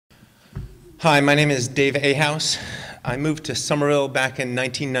Hi, my name is Dave Ahouse. I moved to Somerville back in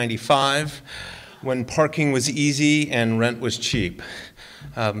 1995 when parking was easy and rent was cheap.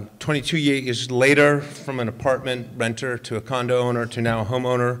 22 years later, from an apartment renter to a condo owner to now a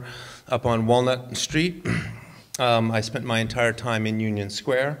homeowner up on Walnut Street, I spent my entire time in Union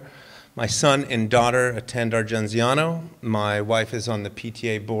Square. My son and daughter attend Argenziano. My wife is on the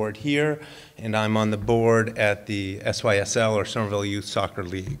PTA board here, and I'm on the board at the SYSL, or Somerville Youth Soccer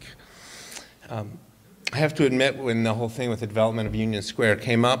League. I have to admit, when the whole thing with the development of Union Square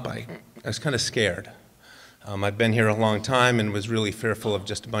came up, I was kind of scared. I've been here a long time and was really fearful of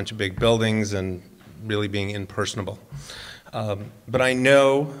just a bunch of big buildings and really being impersonable. But I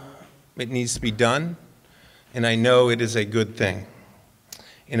know it needs to be done, and I know it is a good thing.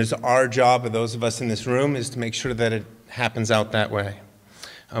 And it's our job, of those of us in this room, is to make sure that it happens out that way.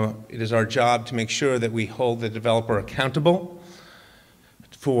 It is our job to make sure that we hold the developer accountable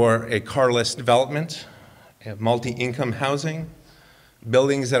for a carless development, multi-income housing,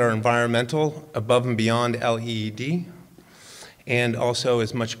 buildings that are environmental above and beyond LEED, and also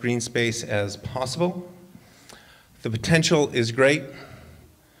as much green space as possible. The potential is great.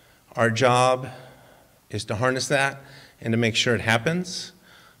 Our job is to harness that and to make sure it happens.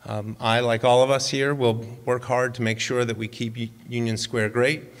 I, like all of us here, will work hard to make sure that we keep Union Square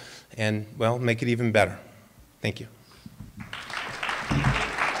great and, well, make it even better. Thank you.